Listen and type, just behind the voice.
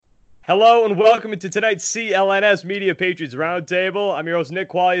Hello and welcome to tonight's CLNS Media Patriots Roundtable. I'm your host, Nick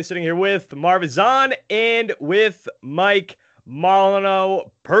Quaglia, sitting here with Marv Zahn and with Mike Molyneux,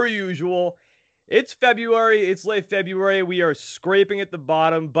 per usual. It's February. It's late February. We are scraping at the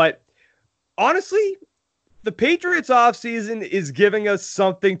bottom, but honestly, the Patriots offseason is giving us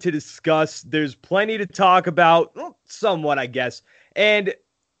something to discuss. There's plenty to talk about, well, somewhat, I guess. And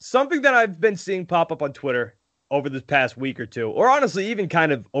something that I've been seeing pop up on Twitter over this past week or two, or honestly, even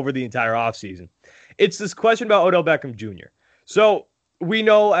kind of over the entire offseason. It's this question about Odell Beckham Jr. So we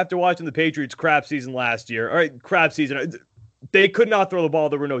know after watching the Patriots crap season last year, all right, crap season, they could not throw the ball.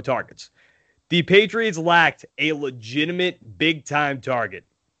 There were no targets. The Patriots lacked a legitimate big-time target.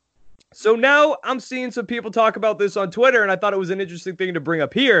 So now I'm seeing some people talk about this on Twitter, and I thought it was an interesting thing to bring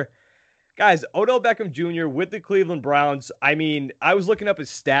up here. Guys, Odell Beckham Jr. with the Cleveland Browns, I mean, I was looking up his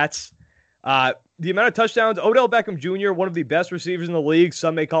stats. The amount of touchdowns, Odell Beckham Jr., one of the best receivers in the league.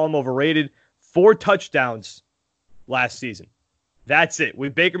 Some may call him overrated. 4 touchdowns last season. That's it.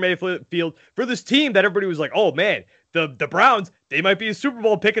 With Baker Mayfield for this team that everybody was like, oh, man, the Browns, they might be a Super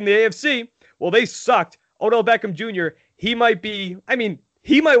Bowl pick in the AFC. Well, they sucked. Odell Beckham Jr., he might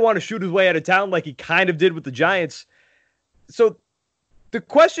want to shoot his way out of town like he kind of did with the Giants. So the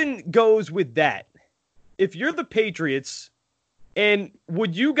question goes with that. If you're the Patriots, and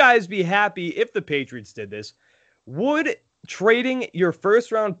would you guys be happy if the Patriots did this? Would trading your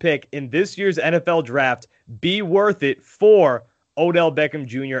first-round pick in this year's NFL draft be worth it for Odell Beckham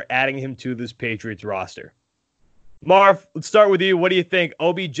Jr., adding him to this Patriots roster? Marv, let's start with you. What do you think?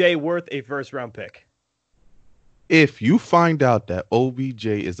 OBJ worth a first-round pick? If you find out that OBJ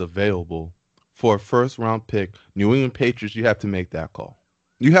is available for a first-round pick, New England Patriots, you have to make that call.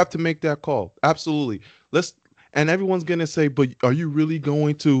 You have to make that call. Absolutely. And everyone's going to say, but are you really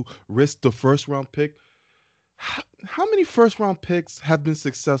going to risk the first-round pick? How many first-round picks have been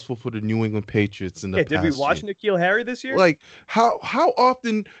successful for the New England Patriots in the past Did we watch N'Keal Harry this year? Like, how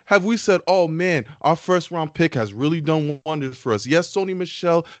often have we said, oh, man, our first-round pick has really done wonders for us? Yes, Sony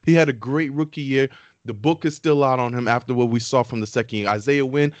Michel, he had a great rookie year. The book is still out on him after what we saw from the second year. Isaiah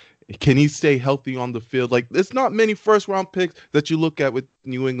Wynn, can he stay healthy on the field? Like, there's not many first-round picks that you look at with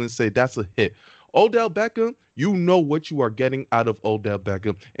New England and say, that's a hit. Odell Beckham, you know what you are getting out of Odell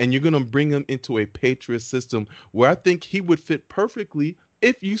Beckham, and you're going to bring him into a Patriot system where I think he would fit perfectly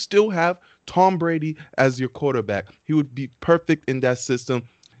if you still have Tom Brady as your quarterback. He would be perfect in that system.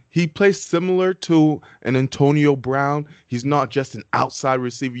 He plays similar to an Antonio Brown. He's not just an outside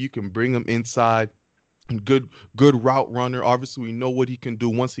receiver. You can bring him inside. Good route runner. Obviously, we know what he can do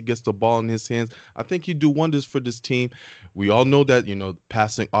once he gets the ball in his hands. I think he'd do wonders for this team. We all know that,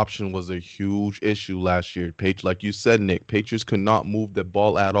 passing option was a huge issue last year. Like you said, Nick, Patriots could not move the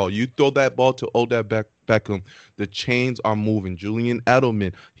ball at all. You throw that ball to Odell Beckham, the chains are moving. Julian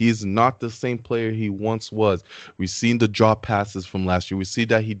Edelman, he is not the same player he once was. We've seen the drop passes from last year. We see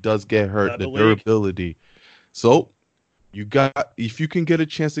that he does get hurt, the durability. So, if you can get a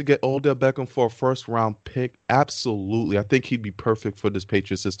chance to get Odell Beckham for a first-round pick, absolutely. I think he'd be perfect for this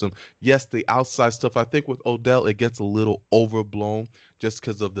Patriot system. Yes, the outside stuff, I think with Odell, it gets a little overblown just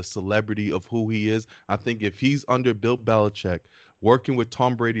because of the celebrity of who he is. I think if he's under Bill Belichick, working with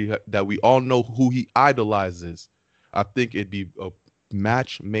Tom Brady, that we all know who he idolizes, I think it'd be a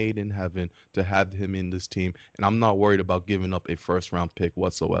match made in heaven to have him in this team. And I'm not worried about giving up a first-round pick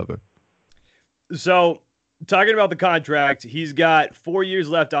whatsoever. So, talking about the contract, he's got 4 years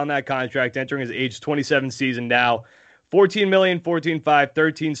left on that contract, entering his age 27 season now. $14 million, $14.5,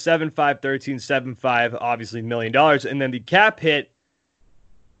 $13.75, $13.75, obviously $1 million. And then the cap hit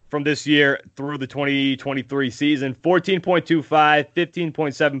from this year through the 2023 season, $14.25,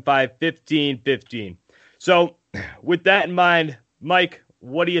 $15.75, $15.15. So with that in mind, Mike,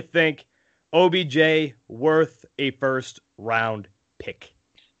 what do you think? OBJ worth a first-round pick?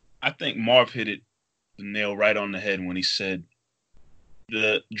 I think Marv hit it the nail right on the head when he said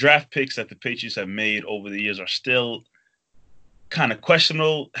the draft picks that the Patriots have made over the years are still kind of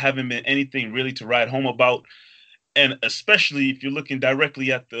questionable, haven't been anything really to write home about. And especially if you're looking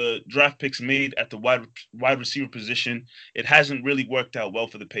directly at the draft picks made at the wide receiver position, it hasn't really worked out well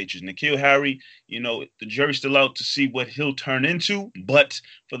for the Patriots. N'Keal Harry, the jury's still out to see what he'll turn into. But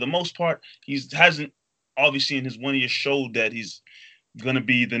for the most part, he hasn't obviously in his 1 year showed that he's going to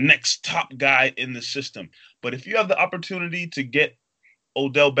be the next top guy in the system. But if you have the opportunity to get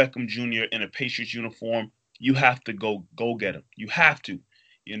Odell Beckham Jr. in a Patriots uniform, you have to go get him. You have to.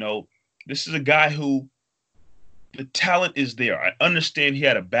 This is a guy who the talent is there. I understand he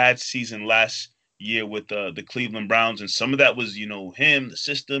had a bad season last year with the Cleveland Browns, and some of that was, him, the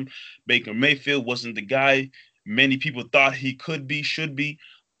system. Baker Mayfield wasn't the guy many people thought he could be, should be.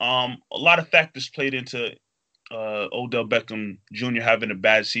 A lot of factors played into Odell Beckham Jr. having a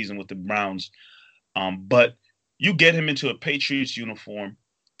bad season with the Browns. But you get him into a Patriots uniform,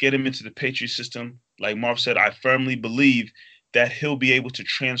 get him into the Patriots system. Like Marv said, I firmly believe that he'll be able to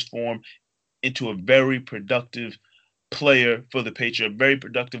transform into a very productive player for the Patriots, a very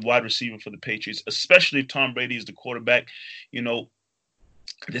productive wide receiver for the Patriots, especially if Tom Brady is the quarterback. You know,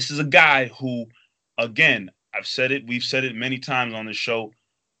 this is a guy who, again, we've said it many times on the show,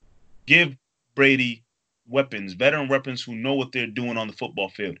 give Brady weapons, veteran weapons who know what they're doing on the football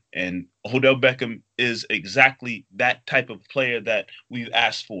field. And Odell Beckham is exactly that type of player that we've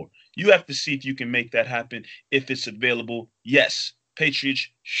asked for. You have to see if you can make that happen. If it's available, yes, Patriots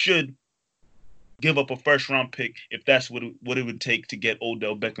should give up a first-round pick if that's what it would take to get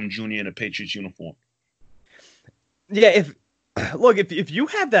Odell Beckham Jr. in a Patriots uniform. Yeah, if you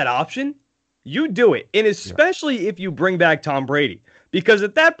have that option, you do it. And especially if you bring back Tom Brady. Because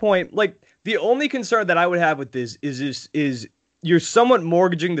at that point, like, the only concern that I would have with this is you're somewhat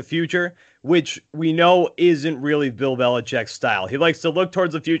mortgaging the future, which we know isn't really Bill Belichick's style. He likes to look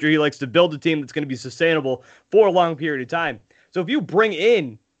towards the future. He likes to build a team that's going to be sustainable for a long period of time. So if you bring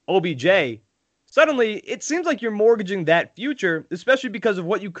in OBJ, suddenly it seems like you're mortgaging that future, especially because of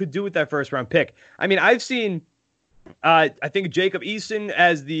what you could do with that first-round pick. I mean, I've seen, I think, Jacob Eason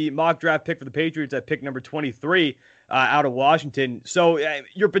as the mock draft pick for the Patriots at pick number 23 out of Washington. So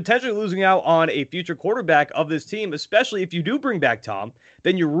you're potentially losing out on a future quarterback of this team, especially if you do bring back Tom.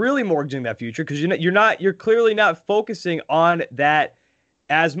 Then you're really mortgaging that future because you're clearly not focusing on that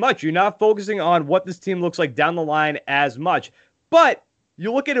as much. You're not focusing on what this team looks like down the line as much. But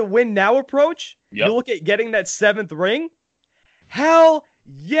you look at a win now approach. Yep. You look at getting that 7th ring. Hell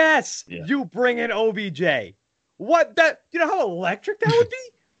yes, you bring in OBJ. What that? You know how electric that would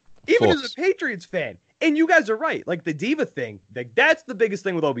be? Even as a Patriots fan. And you guys are right. Like, the diva thing, like, that's the biggest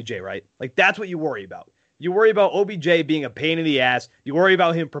thing with OBJ, right? Like, that's what you worry about. You worry about OBJ being a pain in the ass. You worry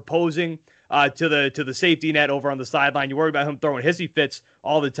about him proposing to the safety net over on the sideline. You worry about him throwing hissy fits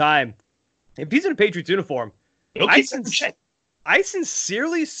all the time. If he's in a Patriots uniform, I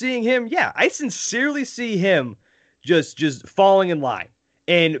sincerely see him just falling in line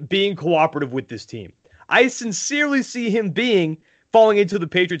and being cooperative with this team. I sincerely see him falling into the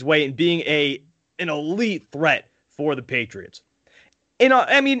Patriots' way and being an elite threat for the Patriots. And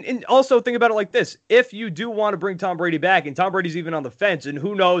and also think about it like this. If you do want to bring Tom Brady back, and Tom Brady's even on the fence, and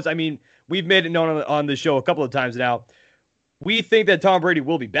who knows, I mean, we've made it known on the show a couple of times now, we think that Tom Brady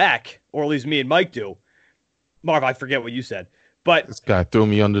will be back, or at least me and Mike do. Marv, I forget what you said. But this guy threw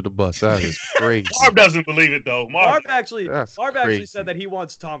me under the bus. That is crazy. Marv doesn't believe it, though. Marv actually said that he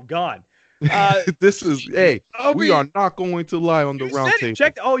wants Tom gone. This is we are not going to lie on the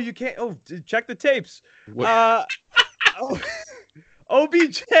roundtable. You can't. Oh, check the tapes.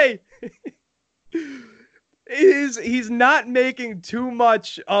 OBJ he's not making too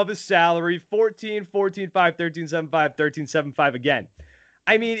much of a salary. 14, 5, 13, 7, 5, 13, 7, 5 again.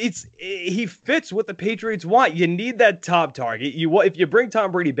 I mean, he fits what the Patriots want. You need that top target. If you bring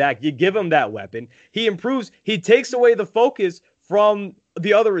Tom Brady back, you give him that weapon. He improves. He takes away the focus from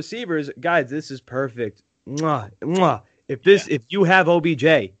the other receivers. Guys, this is perfect. Mwah, mwah. If you have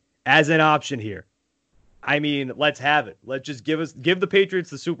OBJ as an option here, I mean, let's have it. Let's just give the Patriots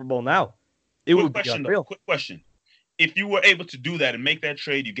the Super Bowl now. It would be unreal. Quick question. If you were able to do that and make that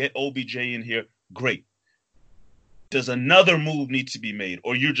trade, you get OBJ in here, great. Does another move need to be made?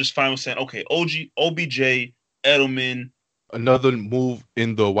 Or you're just fine with saying, okay, OBJ, Edelman. Another move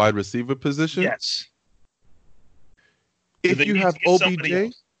in the wide receiver position? Yes. If you have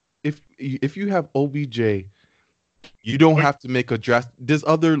OBJ, if you have OBJ, you don't have to make a draft. There's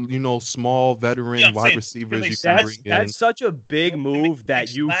other, small veteran wide receivers you can bring in. That's such a big move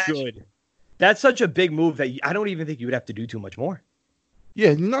that you should. That's such a big move that I don't even think you would have to do too much more.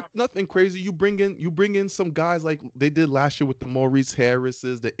 Yeah, nothing crazy. You bring in some guys like they did last year with the Maurice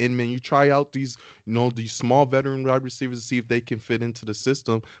Harrises, the Inman. You try out these small veteran wide receivers to see if they can fit into the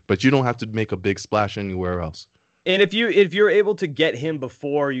system, but you don't have to make a big splash anywhere else. And if you're able to get him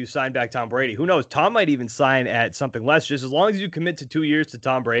before you sign back Tom Brady, who knows? Tom might even sign at something less. Just as long as you commit to 2 years to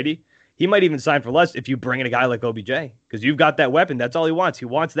Tom Brady, he might even sign for less if you bring in a guy like OBJ, because you've got that weapon. That's all he wants. He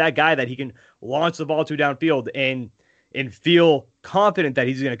wants that guy that he can launch the ball to downfield and feel confident that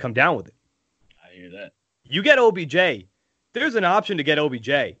he's going to come down with it. I hear that. You get OBJ. There's an option to get OBJ.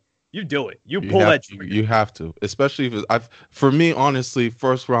 You do it. You pull that trigger. You have to, especially if for me, honestly,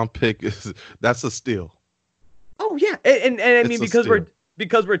 first round pick that's a steal. Oh yeah, and I mean because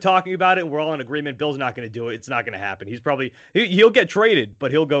we're talking about it and we're all in agreement. Bill's not going to do it. It's not going to happen. He'll get traded,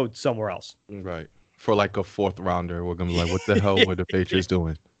 but he'll go somewhere else. Right, for like a 4th rounder. We're gonna be like, what the hell were the Patriots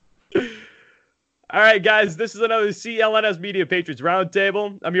doing? All right, guys, this is another CLNS Media Patriots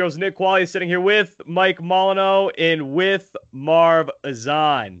Roundtable. I'm your host, Nick Qualley, sitting here with Mike Molyneux and with Marv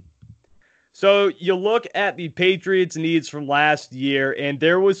Azan. So you look at the Patriots' needs from last year, and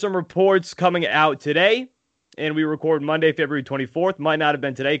there was some reports coming out today, and we record Monday, February 24th. Might not have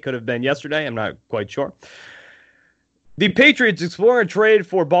been today, could have been yesterday. I'm not quite sure. The Patriots exploring a trade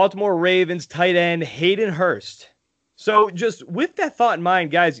for Baltimore Ravens tight end Hayden Hurst. So just with that thought in mind,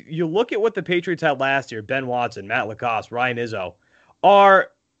 guys, you look at what the Patriots had last year, Ben Watson, Matt LaCosse, Ryan Izzo.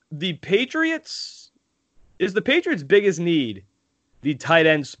 Is the Patriots' biggest need the tight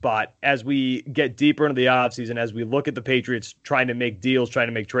end spot as we get deeper into the offseason, as we look at the Patriots trying to make deals, trying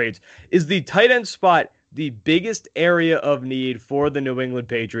to make trades? Is the tight end spot the biggest area of need for the New England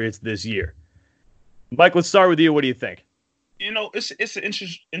Patriots this year? Mike, let's start with you. What do you think? You know, it's an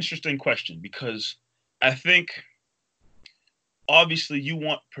interesting question because I think obviously you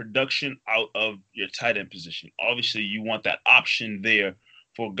want production out of your tight end position. Obviously you want that option there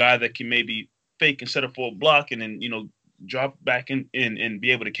for a guy that can maybe fake and set up for a block and then, drop back in and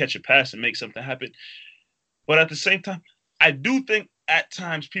be able to catch a pass and make something happen. But at the same time, I do think at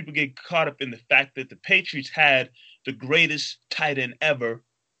times people get caught up in the fact that the Patriots had the greatest tight end ever,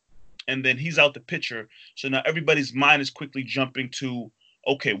 and then he's out the picture. So now everybody's mind is quickly jumping to,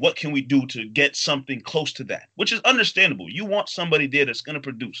 okay, what can we do to get something close to that? Which is understandable. You want somebody there that's going to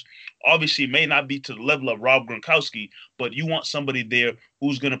produce. Obviously, it may not be to the level of Rob Gronkowski, but you want somebody there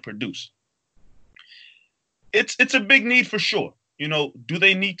who's going to produce. It's a big need for sure. Do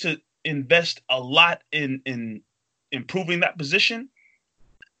they need to invest a lot in improving that position?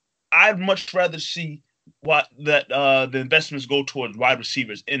 I'd much rather see the investments go towards wide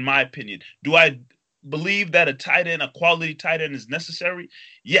receivers, in my opinion. Do I believe that a quality tight end is necessary?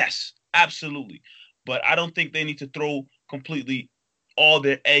 Yes, absolutely. But I don't think they need to throw completely all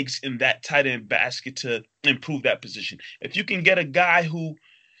their eggs in that tight end basket to improve that position. If you can get a guy who,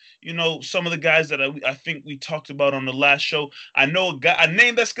 some of the guys that I think we talked about on the last show, I know a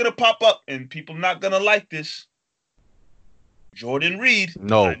name that's going to pop up and people not going to like this. Jordan Reed.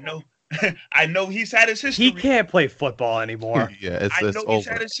 No. I know he's had his history. He can't play football anymore. Yeah, it's over. He's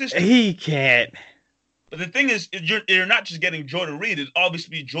had his history. He can't. But the thing is, you're not just getting Jordan Reed. It's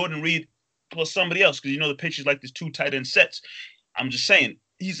obviously Jordan Reed plus somebody else because the Patriots like these two tight end sets. I'm just saying,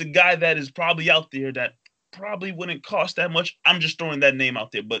 he's a guy that is probably out there that probably wouldn't cost that much. I'm just throwing that name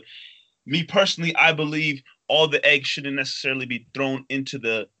out there. But me personally, I believe all the eggs shouldn't necessarily be thrown into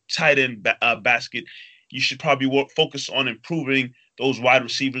the tight end basket. You should probably focus on improving those wide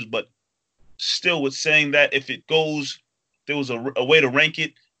receivers. But still with saying that, if there was a way to rank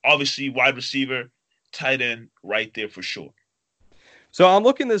it, obviously wide receiver, tight end right there for sure. So I'm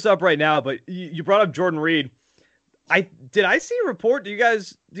looking this up right now, but you brought up Jordan Reed. Did I see a report? Do you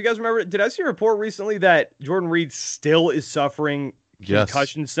guys remember? Did I see a report recently that Jordan Reed still is suffering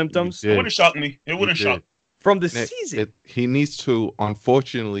concussion symptoms? It wouldn't shock me. It wouldn't shock me. From the season. He needs to,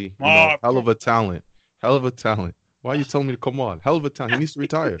 unfortunately, hell of a talent. Why are you telling me to come on? Hell of a talent. He needs to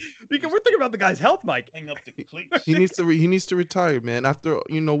retire. Because we're thinking about the guy's health, Mike. Hang up the cleats. He needs to retire, man. After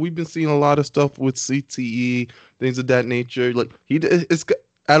we've been seeing a lot of stuff with CTE, things of that nature. Like it's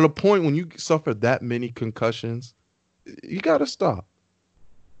at a point when you suffer that many concussions, you gotta stop.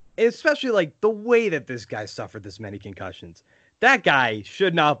 Especially like the way that this guy suffered this many concussions. That guy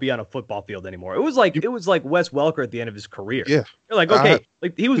should not be on a football field anymore. It was like Wes Welker at the end of his career. Yeah. You're like, okay,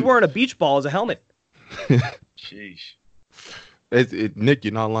 like he was wearing a beach ball as a helmet. Jeez. Nick,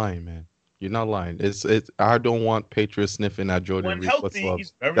 you're not lying, man. You're not lying. It's I don't want Patriots sniffing at Jordan Reed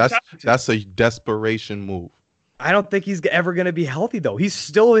whatsoever. That's a desperation move. I don't think he's ever going to be healthy though. He's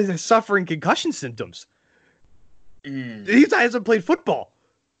still suffering concussion symptoms. He hasn't played football.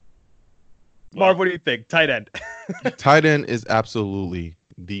 Marv, what do you think? Tight end. Tight end is absolutely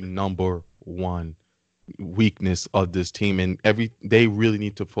the number one weakness of this team, and they really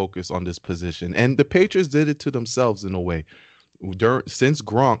need to focus on this position. And the Patriots did it to themselves in a way. Since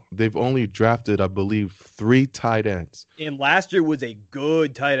Gronk, they've only drafted, I believe, 3 tight ends. And last year was a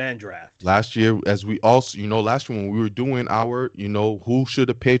good tight end draft. Last year, as we also, last year when we were doing our, who should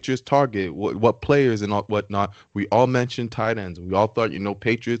the Patriots target, what players and whatnot, we all mentioned tight ends. We all thought,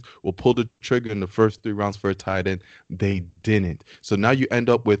 Patriots will pull the trigger in the first 3 rounds for a tight end. They didn't. So now you end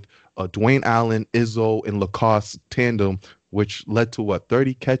up with Dwayne Allen, Izzo, and LaCosse tandem, which led to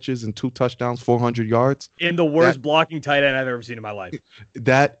 30 catches and 2 touchdowns, 400 yards. In the worst blocking tight end I've ever seen in my life.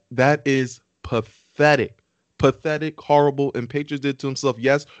 That is pathetic. pathetic, horrible, and Patriots did to himself.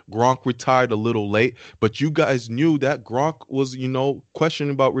 Yes, Gronk retired a little late, but you guys knew that Gronk was,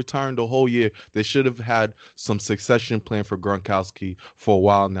 questioning about retiring the whole year. They should have had some succession plan for Gronkowski for a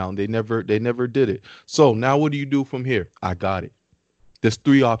while now, and they never did it. So now what do you do from here? I got it. There's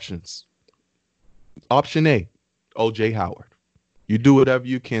 3 options. Option A, O.J. Howard. You do whatever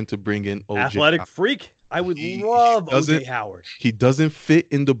you can to bring in O.J. Athletic Howard. freak. I would love O.J. Howard. He doesn't fit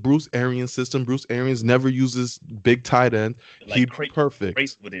in the Bruce Arians system. Bruce Arians never uses big tight end. He'd be perfect.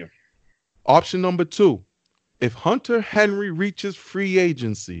 Option number 2, if Hunter Henry reaches free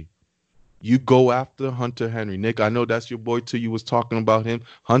agency, you go after Hunter Henry. Nick, I know that's your boy too. You was talking about him.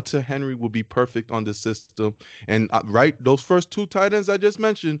 Hunter Henry will be perfect on the system. And those first 2 tight ends I just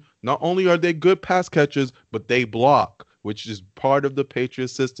mentioned, not only are they good pass catchers, but they block, which is part of the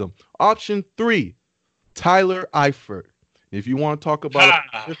Patriots system. Option 3, Tyler Eifert. If you want to talk about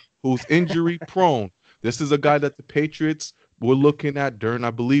a player who's injury prone, this is a guy that the Patriots were looking at during,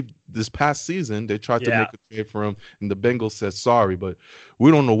 I believe, this past season. They tried to make a trade for him, and the Bengals said sorry. But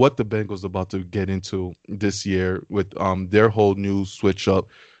we don't know what the Bengals are about to get into this year with their whole new switch up.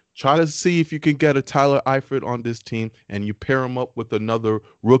 Try to see if you can get a Tyler Eifert on this team, and you pair him up with another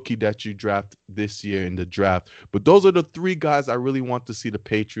rookie that you draft this year in the draft. But those are the 3 guys I really want to see the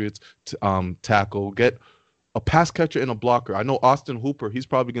Patriots tackle. Get a pass catcher and a blocker. I know Austin Hooper, he's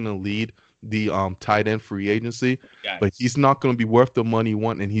probably going to lead the tight end free agency, but he's not going to be worth the money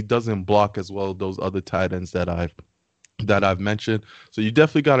and he doesn't block as well as those other tight ends that I've mentioned. So you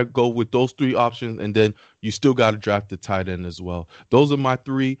definitely got to go with those 3 options, and then you still got to draft the tight end as well. Those are my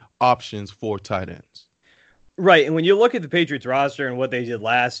 3 options for tight ends. Right, and when you look at the Patriots roster and what they did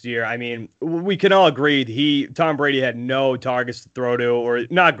last year, I mean, we can all agree Tom Brady had no targets to throw to, or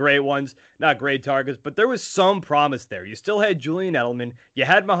not great ones, not great targets, but there was some promise there. You still had Julian Edelman, you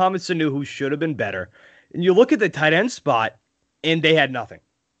had Mohamed Sanu, who should have been better, and you look at the tight end spot, and they had nothing.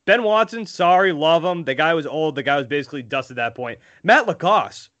 Ben Watson, sorry, love him. The guy was old. The guy was basically dust at that point. Matt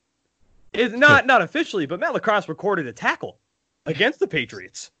LaCosse is not officially, but Matt LaCosse recorded a tackle against the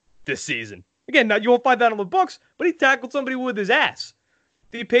Patriots this season. Again, now you won't find that on the books, but he tackled somebody with his ass.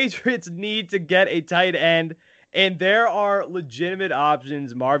 The Patriots need to get a tight end, and there are legitimate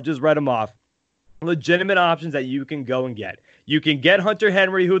options. Marv just read them off. Legitimate options that you can go and get. You can get Hunter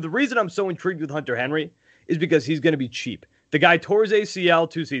Henry, who the reason I'm so intrigued with Hunter Henry is because he's going to be cheap. The guy tore his ACL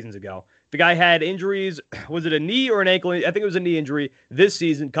 2 seasons ago. The guy had injuries. Was it a knee or an ankle? I think it was a knee injury this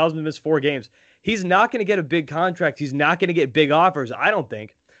season. Caused him to miss 4 games. He's not going to get a big contract. He's not going to get big offers, I don't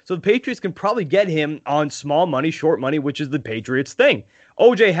think. So the Patriots can probably get him on small money, short money, which is the Patriots thing.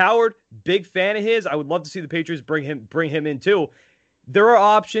 O.J. Howard, big fan of his. I would love to see the Patriots bring him in too. There are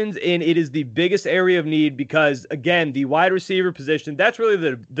options, and it is the biggest area of need because, again, the wide receiver position, that's really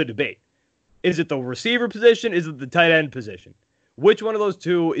the debate. Is it the receiver position? Is it the tight end position? Which one of those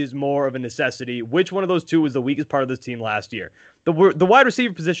 2 is more of a necessity? Which one of those 2 was the weakest part of this team last year? The wide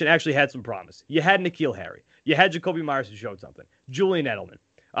receiver position actually had some promise. You had N'Keal Harry. You had Jacoby Myers who showed something. Julian Edelman.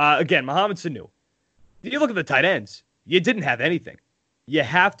 Again, Mohamed Sanu. You look at the tight ends. You didn't have anything. You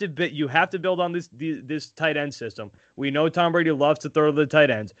have to build on this tight end system. We know Tom Brady loves to throw to the tight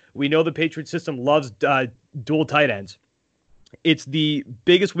ends. We know the Patriot system loves dual tight ends. It's the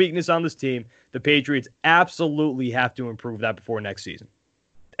biggest weakness on this team. The Patriots absolutely have to improve that before next season.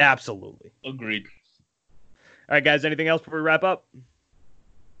 Absolutely. Agreed. All right, guys, anything else before we wrap up?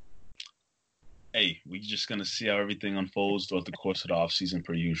 Hey, we're just going to see how everything unfolds throughout the course of the offseason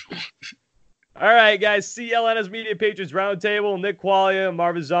per usual. All right, guys, CLNS Media Patriots Roundtable, Nick Quaglia,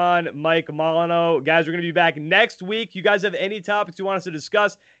 Marvizon, Mike Molyneux. Guys, we're going to be back next week. You guys have any topics you want us to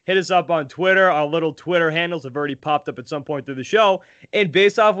discuss, hit us up on Twitter. Our little Twitter handles have already popped up at some point through the show. And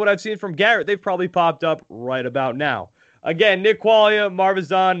based off what I've seen from Garrett, they've probably popped up right about now. Again, Nick Quaglia,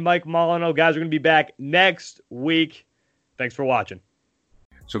 Marvizon, Mike Molyneux. Guys, we're going to be back next week. Thanks for watching.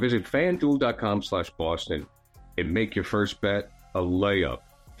 So visit FanDuel.com/Boston and make your first bet a layup.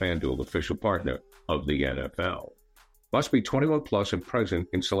 FanDuel, official partner of the NFL. Must be 21 plus and present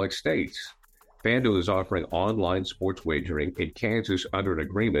in select states. FanDuel is offering online sports wagering in Kansas under an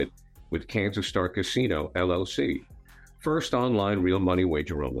agreement with Kansas Star Casino, LLC. First online real money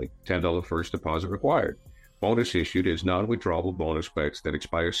wager only. $10 first deposit required. Bonus issued is non-withdrawable bonus bets that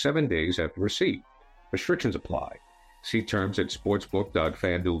expire 7 days after receipt. Restrictions apply. See terms at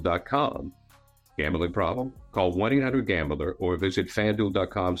sportsbook.fanduel.com. Gambling problem? Call 1-800-GAMBLER or visit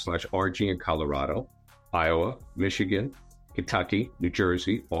fanduel.com/RG in Colorado, Iowa, Michigan, Kentucky, New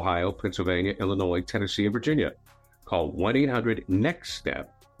Jersey, Ohio, Pennsylvania, Illinois, Tennessee, and Virginia. Call 1-800-NEXT-STEP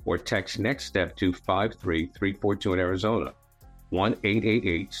or text NEXT-STEP to 53342 in Arizona.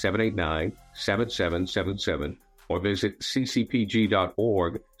 1-888-789-7777, or visit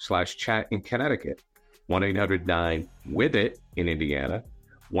ccpg.org/chat in Connecticut, 1-800-9-WITH-IT in Indiana,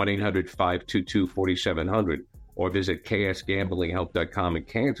 1-800-522-4700, or visit ksgamblinghelp.com in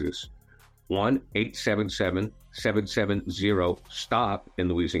Kansas, 1-877-770-STOP in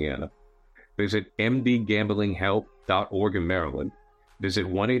Louisiana. Visit mdgamblinghelp.org in Maryland. Visit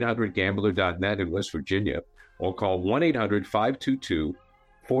 1-800-GAMBLER.net in West Virginia, or call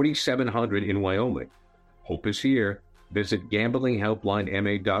 1-800-522-4700 in Wyoming. Hope is here. Visit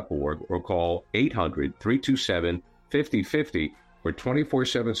gamblinghelplinema.org or call 800-327-5050 for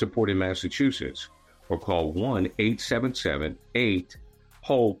 24/7 support in Massachusetts, or call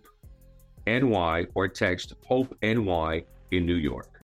 1-877-8-HOPE-NY or text HOPE-NY in New York.